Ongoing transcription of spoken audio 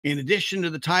In addition to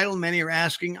the title, many are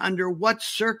asking, under what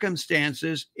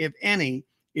circumstances, if any,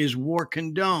 is war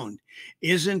condoned?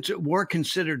 Isn't war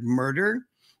considered murder?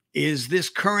 Is this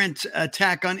current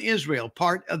attack on Israel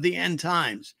part of the end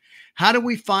times? How do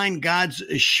we find God's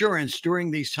assurance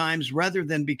during these times rather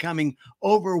than becoming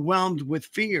overwhelmed with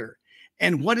fear?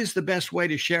 And what is the best way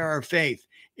to share our faith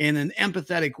in an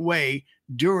empathetic way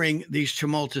during these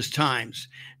tumultuous times?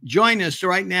 Join us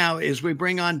right now as we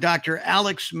bring on Dr.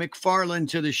 Alex McFarland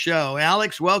to the show.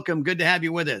 Alex, welcome. Good to have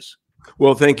you with us.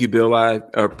 Well, thank you, Bill. I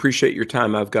appreciate your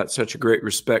time. I've got such a great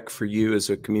respect for you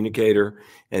as a communicator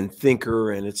and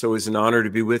thinker, and it's always an honor to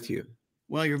be with you.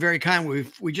 Well, you're very kind.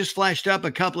 We just flashed up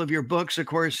a couple of your books. Of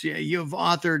course, you've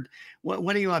authored.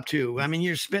 What are you up to? I mean,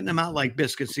 you're spitting them out like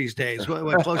biscuits these days.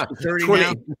 What close to 30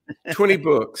 now? 20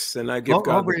 books, and I give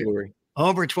God the glory.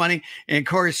 Over 20. And of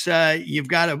course, you've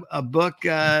got a book.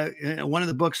 One of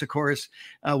the books, of course,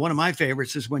 one of my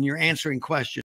favorites is when you're answering questions.